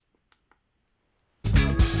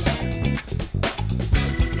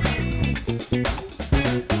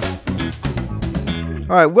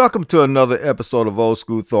All right, welcome to another episode of Old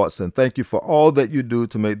School Thoughts, and thank you for all that you do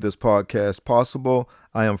to make this podcast possible.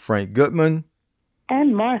 I am Frank Goodman.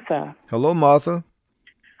 And Martha. Hello, Martha.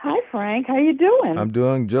 Hi, Frank. How you doing? I'm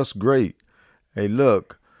doing just great. Hey,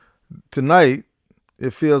 look, tonight it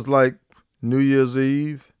feels like New Year's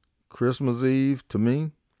Eve, Christmas Eve to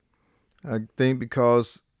me. I think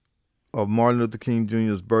because of Martin Luther King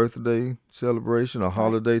Jr.'s birthday celebration, a Right.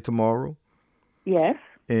 holiday tomorrow, Yes.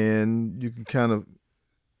 and you can kind of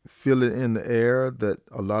feel it in the air that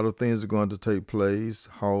a lot of things are going to take place,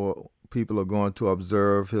 how people are going to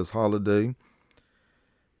observe his holiday.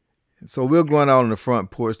 So we're going out on the front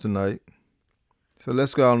porch tonight. So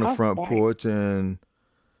let's go out on the front Okay. porch and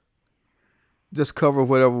just cover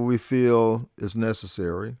whatever we feel is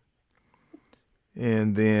necessary.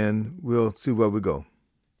 And then we'll see where we go.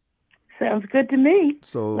 Sounds good to me. Let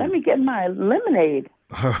So me get my lemonade.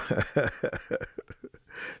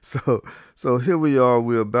 so so here we are.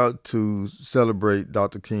 We're about to celebrate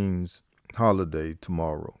Dr. King's holiday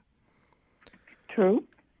tomorrow. True.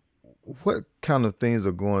 What kind of things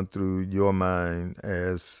are going through your mind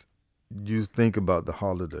as you think about the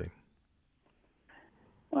holiday?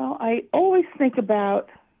 Well, I always think about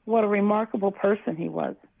what a remarkable person he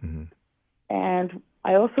was. Mm-hmm. And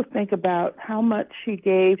I also think about how much he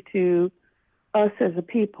gave to us as a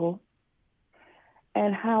people,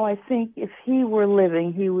 and how I think if he were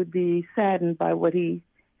living, he would be saddened by what he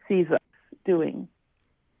sees us doing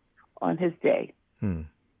on his day. Hmm.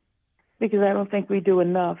 Because I don't think we do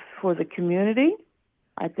enough for the community.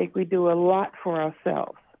 I think we do a lot for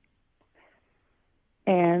ourselves.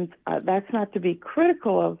 And that's not to be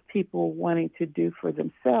critical of people wanting to do for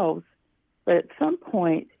themselves, but at some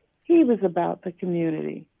point, he was about the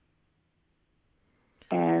community.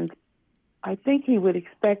 And I think he would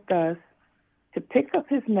expect us to pick up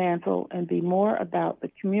his mantle and be more about the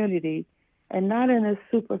community and not in a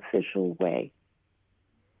superficial way,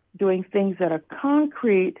 doing things that are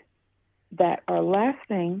concrete, that are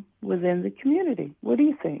lasting within the community. What do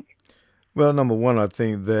you think? Well, number one, I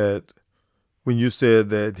think that when you said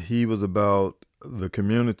that he was about the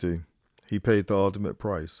community, he paid the ultimate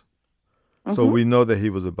price. So Mm-hmm. we know that he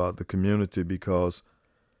was about the community because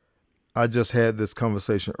I just had this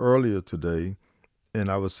conversation earlier today, and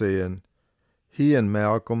I was saying he and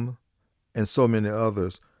Malcolm and so many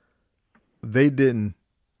others, they didn't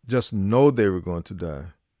just know they were going to die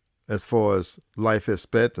as far as life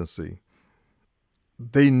expectancy.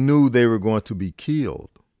 They knew they were going to be killed.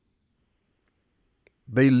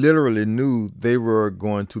 They literally knew they were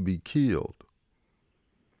going to be killed.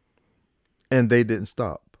 And they didn't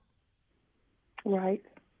stop. Right.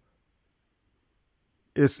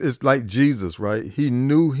 It's like Jesus, right? He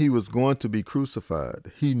knew he was going to be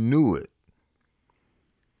crucified. He knew it.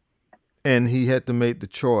 And he had to make the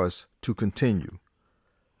choice to continue.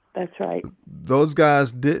 That's right. Those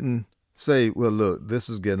guys didn't say, well, look, this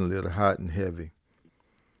is getting a little hot and heavy.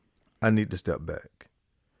 I need to step back.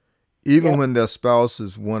 Even Yep. when their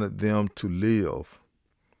spouses wanted them to live,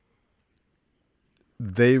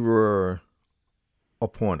 they were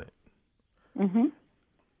appointed Mm-hmm.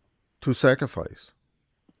 to sacrifice.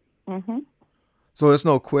 Mm-hmm. So it's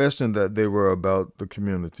no question that they were about the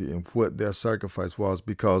community and what their sacrifice was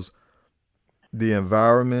because the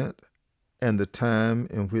environment and the time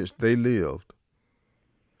in which they lived,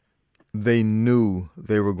 they knew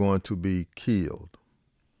they were going to be killed.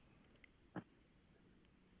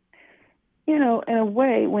 You know, in a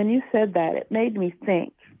way, when you said that, it made me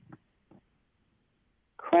think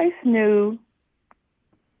Christ knew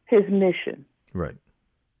his mission, Right,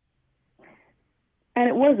 and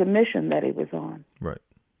it was a mission that he was on. right.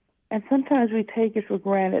 And sometimes we take it for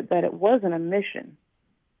granted that it wasn't a mission,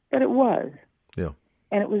 but it was. Yeah,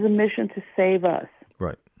 And it was a mission to save us.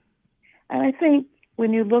 right. And I think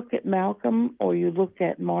when you look at Malcolm or you look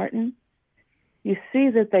at Martin, you see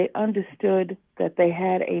that they understood that they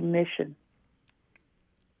had a mission.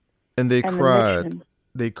 And they And the cried. mission,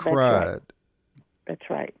 They that's right. cried. That's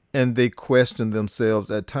right. And they questioned themselves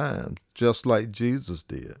at times, just like Jesus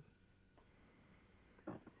did.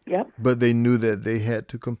 Yep, But they knew that they had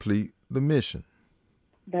to complete the mission.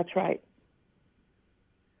 that's right.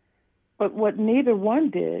 But what neither one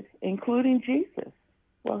did, including Jesus,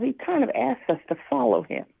 well, he kind of asked us to follow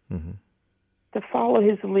him, Mm-hmm. to follow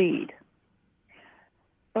his lead.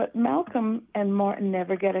 But Malcolm and Martin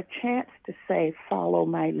never get a chance to say, follow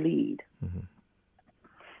my lead. Mm-hmm.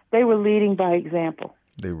 They were leading by example.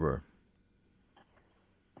 They were.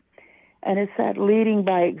 And it's that leading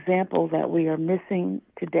by example that we are missing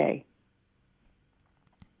today.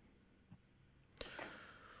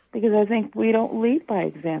 Because I think we don't lead by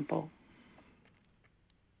example.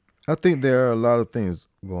 I think there are a lot of things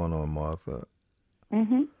going on, Martha,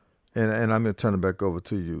 Mm-hmm. and I'm going to turn it back over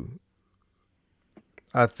to you.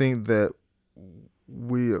 I think that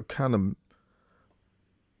we are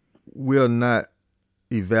we're not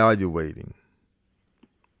evaluating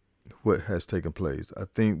what has taken place. I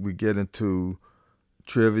think we get into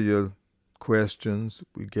trivia questions.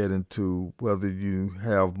 We get into whether you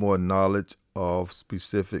have more knowledge of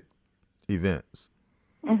specific events.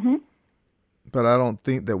 Mm-hmm. But I don't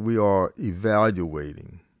think that we are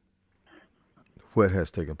evaluating what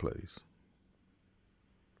has taken place.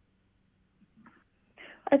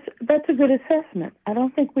 That's a good assessment. I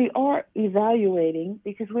don't think we are evaluating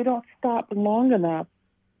because we don't stop long enough.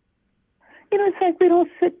 It's like we don't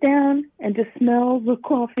sit down and just smell the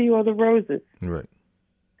coffee or the roses. Right.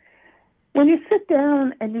 When you sit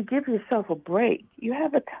down and you give yourself a break, you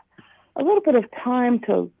have a little bit of time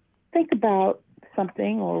to think about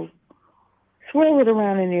something or swirl it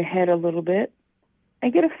around in your head a little bit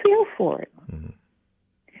and get a feel for it. Mm-hmm.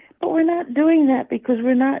 But we're not doing that because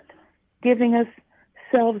we're not giving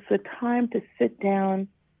ourselves the time to sit down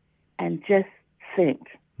and just think.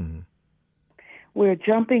 Mm-hmm. We're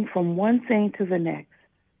jumping from one thing to the next.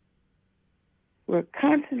 We're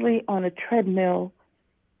constantly on a treadmill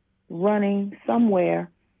running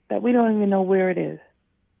somewhere that we don't even know where it is.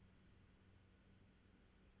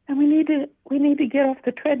 And we need to get off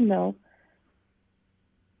the treadmill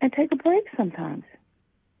and take a break sometimes.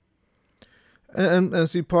 And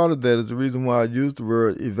see, part of that is the reason why I use the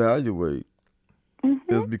word evaluate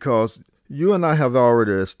is because you and I have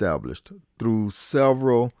already established through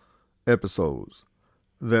several episodes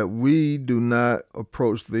that we do not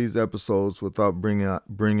approach these episodes without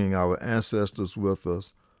bringing our ancestors with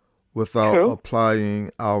us, without True.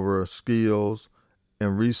 applying our skills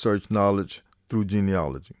and research knowledge through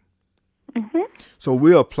genealogy. Mm-hmm. So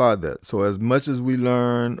we apply that. So as much as we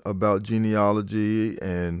learn about genealogy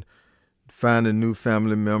and finding new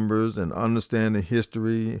family members and understanding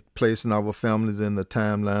history, placing our families in the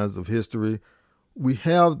timelines of history, we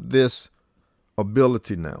have this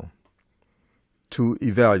ability now to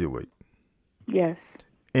evaluate. Yes.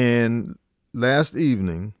 And last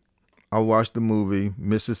evening, I watched the movie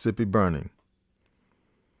Mississippi Burning.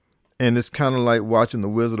 And it's kind of like watching The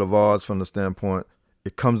Wizard of Oz from the standpoint,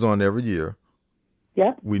 it comes on every year.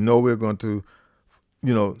 Yep. We know we're going to,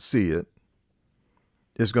 see it.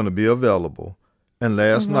 It's going to be available. And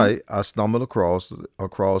last night, I stumbled across it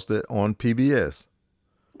on PBS.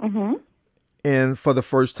 Mm-hmm. And for the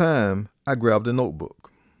first time, I grabbed a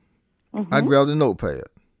notebook. Mm-hmm. I grabbed a notepad.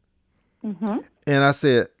 Mm-hmm. And I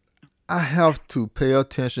said, I have to pay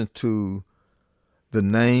attention to the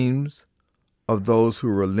names of those who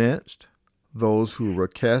were lynched, those who were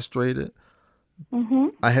castrated. Mm-hmm.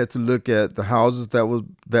 I had to look at the houses that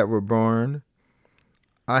were burned.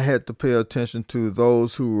 I had to pay attention to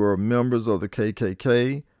those who were members of the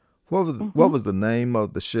KKK. What was the name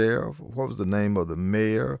of the sheriff? What was the name of the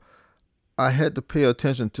mayor? I had to pay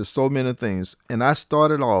attention to so many things. And I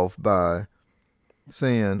started off by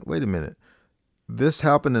saying, wait a minute, this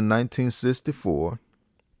happened in 1964.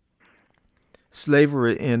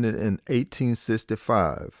 Slavery ended in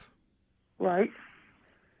 1865. Right.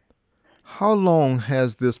 How long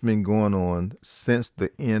has this been going on since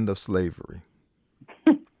the end of slavery?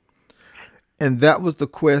 And that was the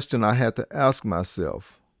question I had to ask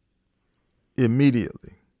myself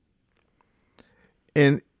immediately.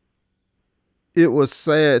 And it was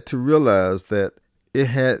sad to realize that it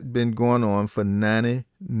had been going on for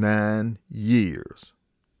 99 years.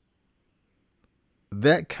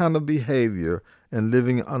 That kind of behavior and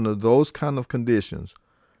living under those kind of conditions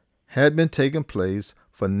had been taking place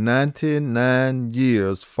for 99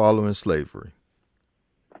 years following slavery.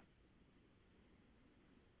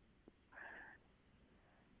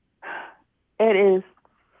 It is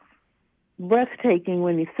breathtaking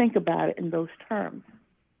when you think about it in those terms.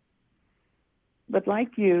 But like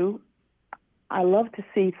you, I love to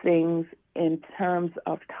see things in terms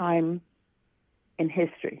of time in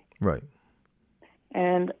history. Right.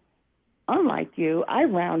 And unlike you, I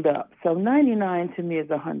round up. So 99 to me is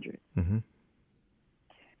 100. Mm-hmm.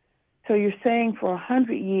 So you're saying for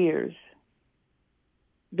 100 years,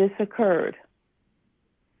 this occurred.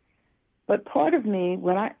 But part of me,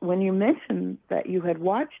 when you mentioned that you had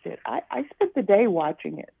watched it, I spent the day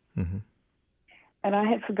watching it. Mm-hmm. And I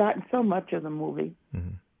had forgotten so much of the movie.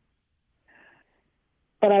 Mm-hmm.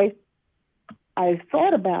 But I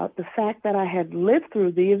thought about the fact that I had lived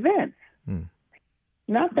through the events. Mm.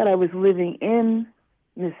 Not that I was living in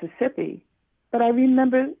Mississippi, but I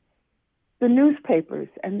remember the newspapers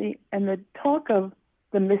and the talk of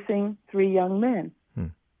the missing 3 young men.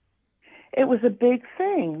 Mm. it was a big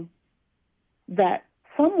thing that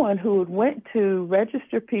someone who went to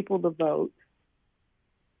register people to vote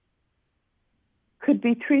could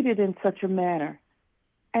be treated in such a manner.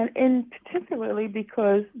 And in particularly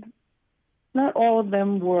because not all of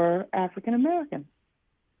them were African American.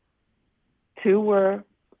 2 were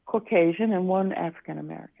Caucasian and 1 African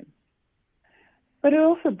American. But it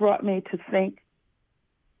also brought me to think,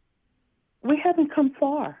 we haven't come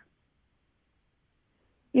far.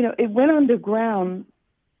 You know, it went underground,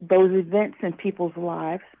 those events in people's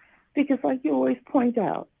lives, because like you always point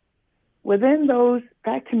out, within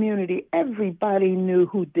that community, everybody knew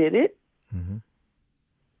who did it. Mm-hmm.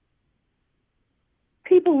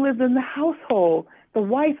 People lived in the household. The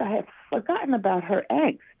wife, I had forgotten about her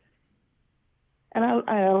angst. And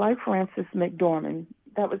I like Frances McDormand.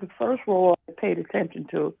 That was the first role I paid attention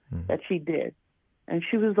to that she did. And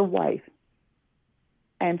she was the wife.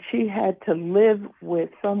 And she had to live with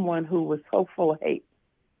someone who was so full of hate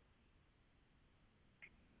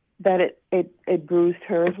that it bruised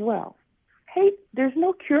her as well. Hate, there's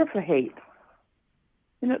no cure for hate.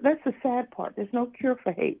 You know, that's the sad part. There's no cure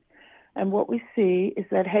for hate. And what we see is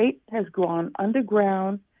that hate has gone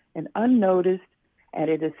underground and unnoticed, and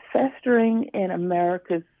it is festering in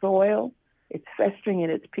America's soil. It's festering in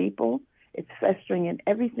its people. It's festering in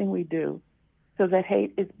everything we do, so that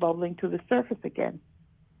hate is bubbling to the surface again.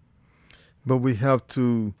 But we have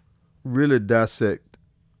to really dissect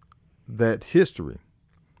that history.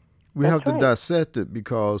 We have to dissect it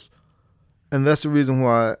because, and that's the reason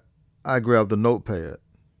why I grabbed the notepad.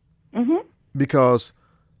 Mm-hmm. Because,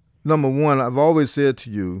 number one, I've always said to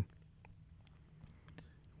you,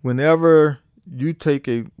 whenever you take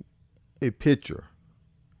a picture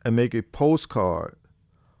and make a postcard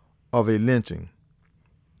of a lynching,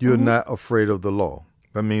 you're not afraid of the law.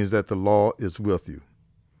 That means that the law is with you.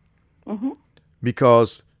 Mm-hmm.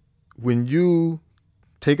 Because when you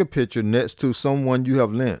take a picture next to someone you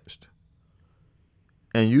have lynched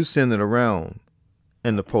and you send it around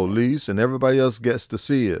and the police and everybody else gets to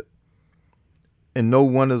see it and no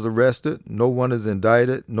one is arrested, no one is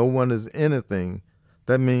indicted, no one is anything,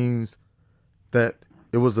 that means that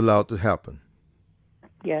it was allowed to happen.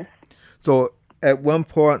 Yes. So at one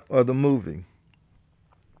part of the movie,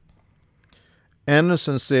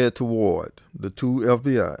 Anderson said to Ward, the 2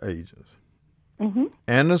 FBI agents,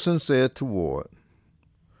 Anderson said to Ward,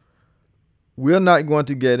 we're not going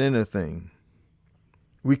to get anything.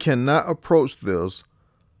 We cannot approach this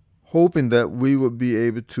hoping that we will be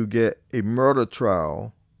able to get a murder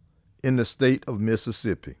trial in the state of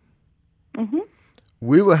Mississippi.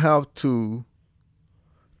 We will have to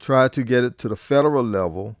try to get it to the federal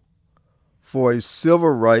level for a civil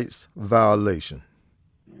rights violation.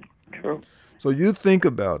 True. So you think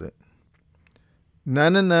about it.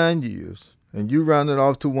 99 years, and you round it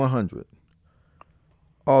off to 100,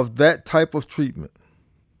 of that type of treatment.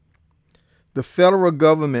 The federal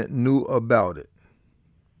government knew about it.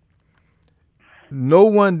 No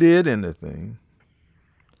one did anything.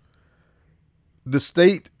 The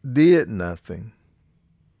state did nothing.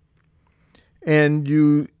 And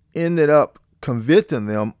you ended up convicting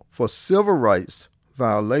them for civil rights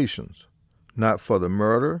violations, not for the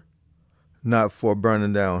murder, not for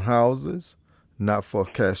burning down houses, not for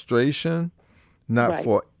castration, not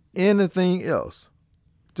for anything else.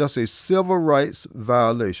 Just a civil rights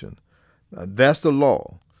violation. Now, that's the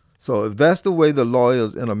law. So if that's the way the law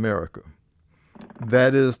is in America,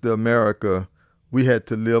 that is the America we had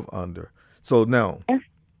to live under. So now,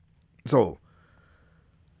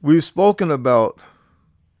 we've spoken about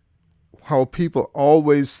how people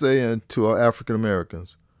always saying to our African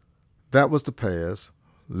Americans, that was the past,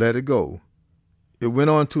 let it go. It went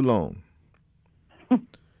on too long.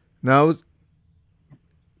 Now,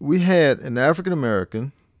 we had an African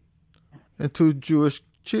American and 2 Jewish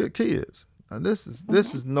kids. Now, this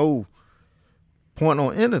is no point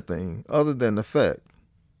on anything other than the fact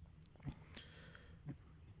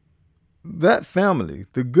that family,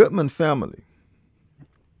 the Goodman family,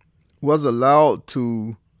 was allowed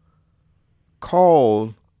to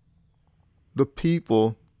call the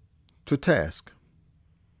people to task.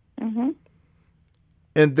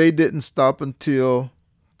 And they didn't stop until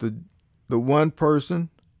the one person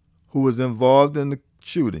who was involved in the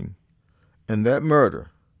shooting and that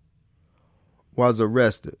murder was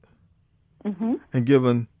arrested and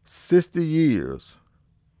given 60 years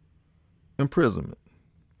imprisonment.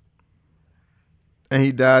 And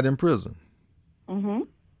he died in prison.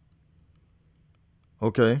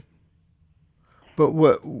 Okay? But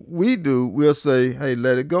what we do, we'll say, hey,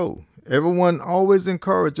 let it go. Everyone always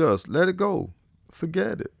encourage us, let it go.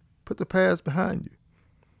 Forget it. Put the past behind you.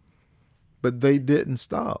 But they didn't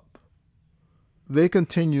stop. they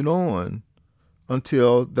continued on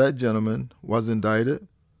until that gentleman was indicted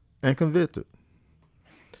and convicted.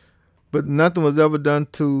 But nothing was ever done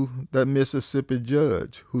to that Mississippi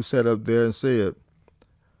judge who sat up there and said,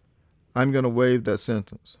 I'm going to waive that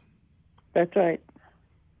sentence. That's right.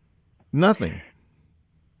 Nothing.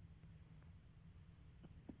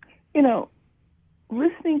 You know,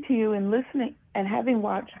 listening to you and listening and having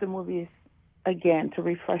watched the movies again to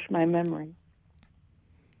refresh my memory,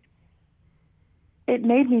 it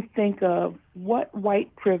made me think of what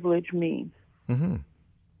white privilege means. Mm-hmm.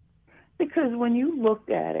 Because when you looked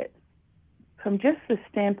at it from just the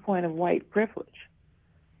standpoint of white privilege,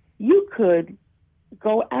 you could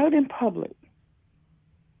go out in public,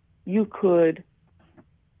 you could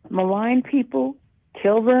malign people,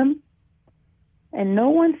 kill them, and no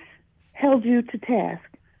one held you to task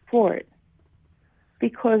for it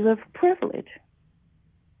because of privilege.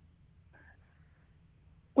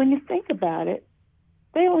 When you think about it,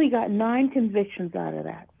 they only got 9 convictions out of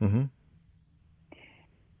that. Mm-hmm.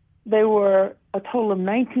 There were a total of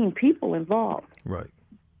 19 people involved. Right.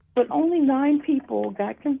 But only 9 people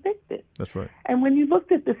got convicted. That's right. And when you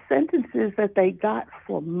looked at the sentences that they got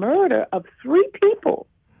for murder of 3 people,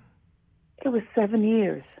 it was 7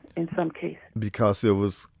 years in some cases. Because it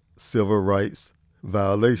was civil rights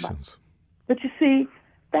violations. But you see,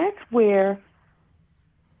 that's where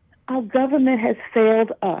our government has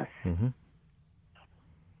failed us. Mm-hmm.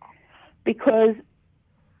 Because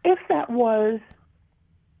if that was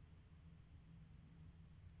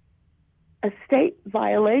a state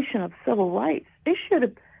violation of civil rights, it should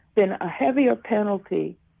have been a heavier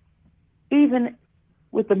penalty. Even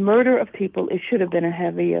with the murder of people, it should have been a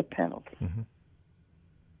heavier penalty. Mm-hmm.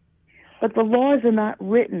 But the laws are not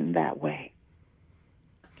written that way.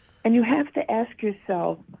 And you have to ask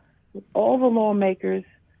yourself, with all the lawmakers,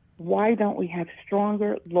 why don't we have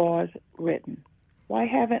stronger laws written? Why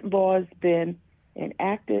haven't laws been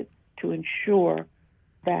enacted to ensure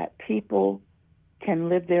that people can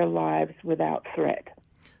live their lives without threat?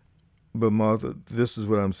 But Martha, this is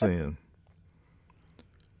what I'm saying.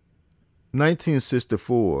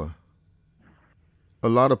 1964, a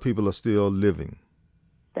lot of people are still living.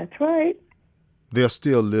 That's right. They're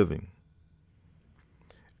still living.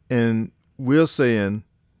 And we're saying,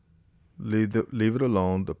 leave it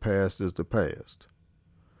alone, the past is the past.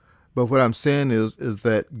 But what I'm saying is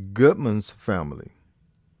that Goodman's family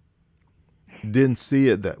didn't see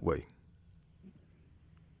it that way.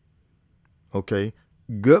 Okay?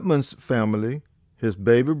 Goodman's family, his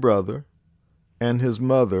baby brother, and his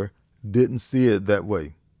mother didn't see it that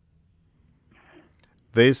way.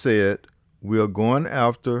 They said, we're going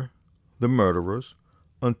after the murderers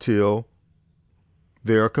until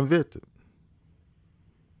they are convicted.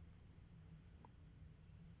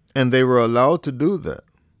 And they were allowed to do that.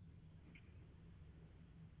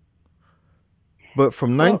 But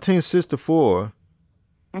from 1964,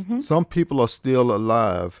 some people are still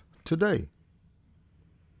alive today.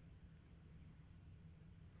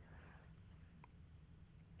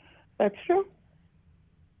 That's true.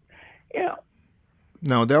 Yeah.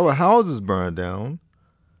 Now, there were houses burned down.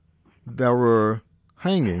 There were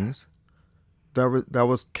hangings. There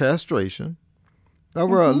was castration. There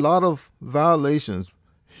were a lot of violations.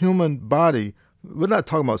 Human body. We're not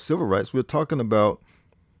talking about civil rights. We're talking about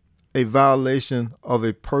a violation of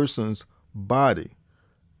a person's body,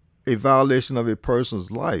 a violation of a person's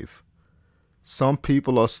life. Some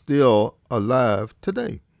people are still alive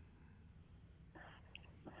today.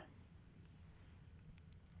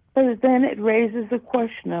 But then it raises the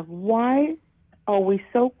question of why are we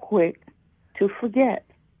so quick to forget?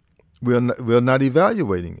 We're not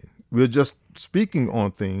evaluating it. We're just speaking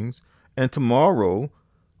on things. And tomorrow,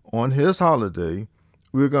 on his holiday,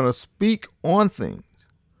 we're going to speak on things.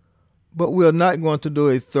 But we're not going to do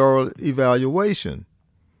a thorough evaluation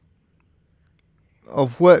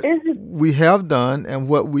of what we have done and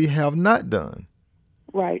what we have not done.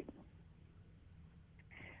 Right.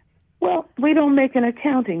 Well, we don't make an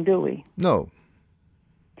accounting, do we? No.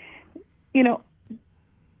 You know,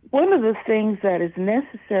 one of the things that is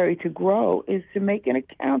necessary to grow is to make an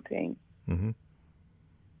accounting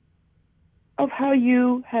of how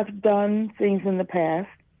you have done things in the past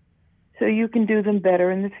so you can do them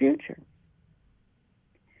better in the future.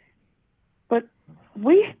 But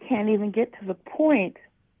we can't even get to the point.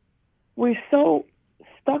 We're so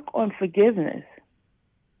stuck on forgiveness.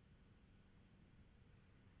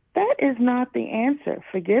 That is not the answer.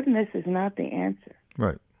 Forgiveness is not the answer.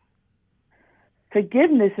 Right.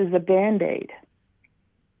 Forgiveness is a Band-Aid.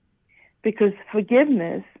 Because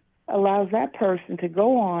forgiveness allows that person to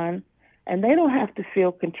go on, and they don't have to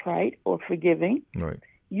feel contrite or forgiving. Right.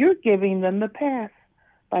 you're giving them the pass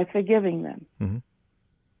by forgiving them. Mm-hmm.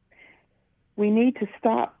 We need to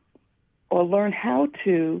stop or learn how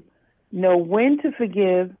to know when to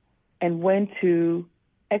forgive and when to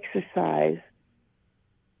exercise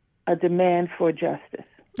a demand for justice.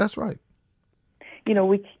 That's right. You know,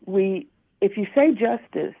 we if you say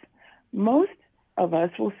justice, most of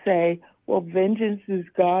us will say, well, vengeance is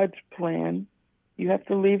God's plan. You have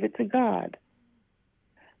to leave it to God.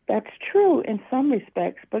 That's true in some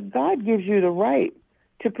respects, but God gives you the right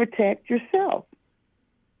to protect yourself.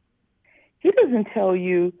 He doesn't tell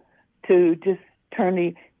you to just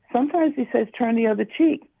sometimes he says turn the other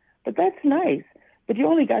cheek, but that's nice. But you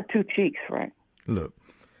only got two cheeks, Frank. Look,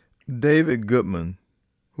 David Goodman,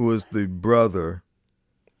 who is the brother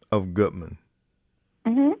of Goodman,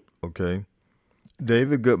 Mm-hmm. okay?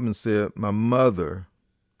 David Goodman said, my mother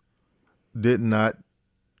did not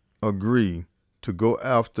agree to go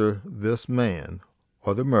after this man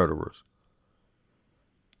or the murderers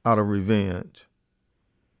out of revenge,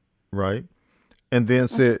 right? And then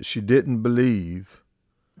said she didn't believe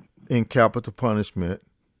in capital punishment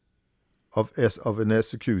of an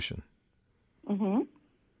execution. Mm-hmm.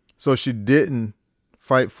 So she didn't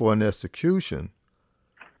fight for an execution.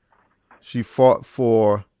 She fought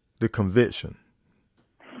for the conviction.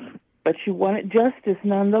 But she wanted justice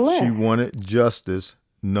nonetheless. She wanted justice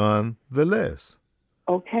nonetheless.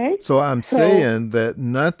 Okay. So I'm saying that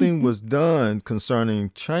nothing was done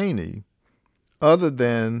concerning Cheney other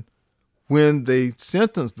than when they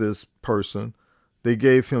sentenced this person, they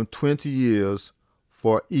gave him 20 years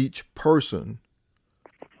for each person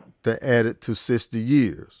that added to 60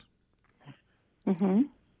 years. Mm-hmm.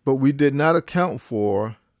 But we did not account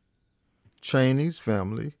for Cheney's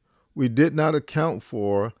family. We did not account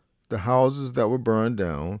for the houses that were burned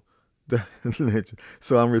down.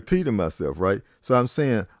 So I'm repeating myself, right? So I'm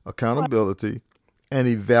saying accountability and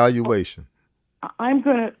evaluation. I'm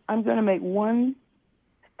gonna make one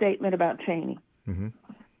statement about Cheney, Mm-hmm.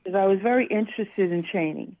 because I was very interested in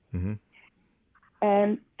Cheney. Mm-hmm.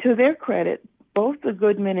 And to their credit, both the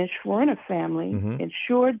Goodman and Schwerner family Mm-hmm.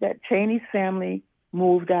 ensured that Cheney's family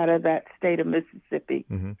moved out of that state of Mississippi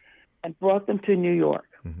Mm-hmm. and brought them to New York.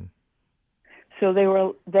 Mm-hmm. So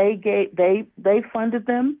they funded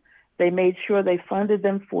them. They made sure they funded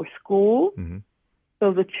them for school. Mm-hmm.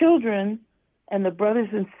 So the children and the brothers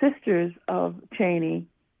and sisters of Cheney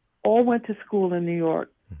all went to school in New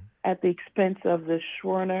York at the expense of the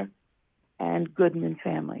Schwerner and Goodman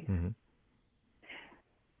families. Mm-hmm.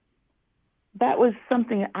 That was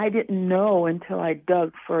something I didn't know until I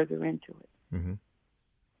dug further into it. Mm-hmm.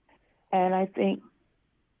 And I think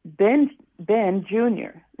Ben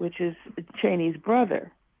Jr., which is Cheney's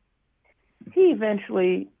brother, he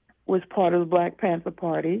eventually was part of the Black Panther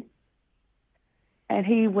Party, and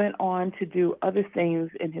he went on to do other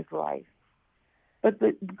things in his life. But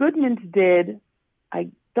the Goodmans did, I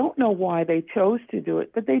don't know why they chose to do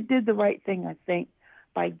it, but they did the right thing, I think,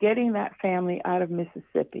 by getting that family out of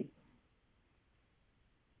Mississippi.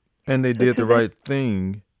 And they did the right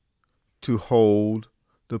thing to hold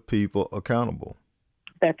the people accountable.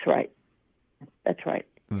 That's right. That's right.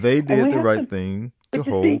 They did the right thing to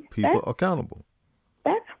hold people accountable.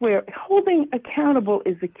 That's where holding accountable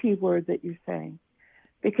is the key word that you're saying,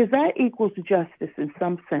 because that equals justice in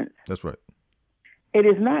some sense. That's right. It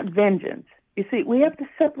is not vengeance. You see, we have to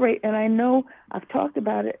separate, and I know I've talked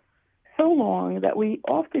about it so long that we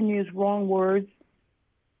often use wrong words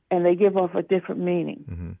and they give off a different meaning.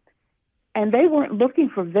 Mm-hmm. And they weren't looking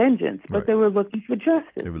for vengeance, but Right. They were looking for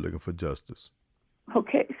justice. They were looking for justice.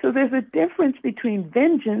 Okay, so there's a difference between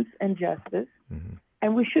vengeance and justice, Mm-hmm.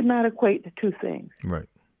 and we should not equate the two things. Right.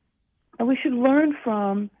 And we should learn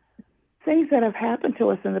from things that have happened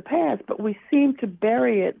to us in the past, but we seem to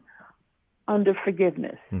bury it under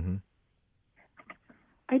forgiveness. Mm-hmm.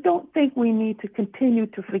 I don't think we need to continue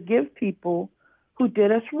to forgive people who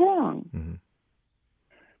did us wrong. Mm-hmm.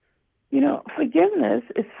 You know, forgiveness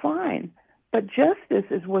is fine, but justice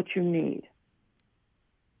is what you need.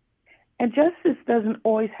 And justice doesn't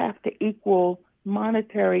always have to equal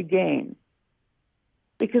monetary gain.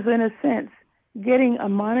 Because in a sense, getting a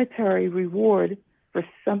monetary reward for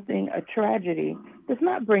something, a tragedy, does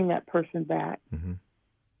not bring that person back. Mm-hmm.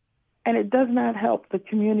 And it does not help the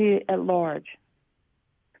community at large.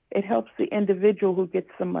 It helps the individual who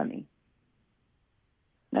gets the money.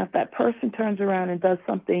 Now, if that person turns around and does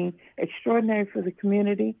something extraordinary for the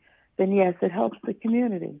community, then yes, it helps the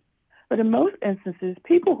community. But in most instances,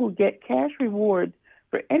 people who get cash rewards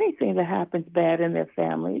for anything that happens bad in their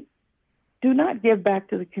families do not give back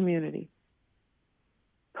to the community.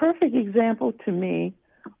 Perfect example to me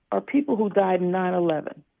are people who died in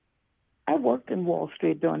 9/11. I worked in Wall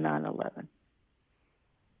Street during 9/11.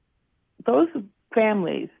 Those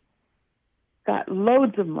families got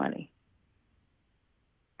loads of money,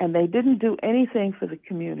 and they didn't do anything for the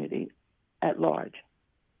community at large.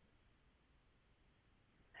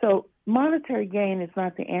 So monetary gain is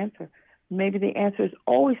not the answer. Maybe the answer is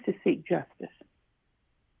always to seek justice.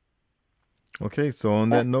 Okay, so on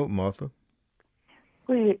that note, Martha.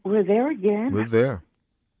 We're there again? We're there.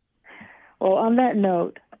 Well, on that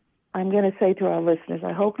note, I'm going to say to our listeners,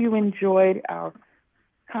 I hope you enjoyed our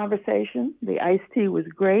conversation. The iced tea was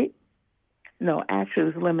great. No, actually,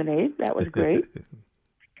 it was lemonade. That was great.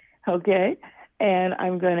 Okay. And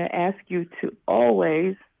I'm going to ask you to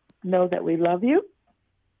always know that we love you.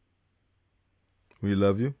 We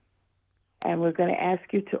love you. And we're going to ask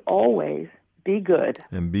you to always be good.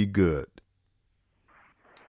 And be good.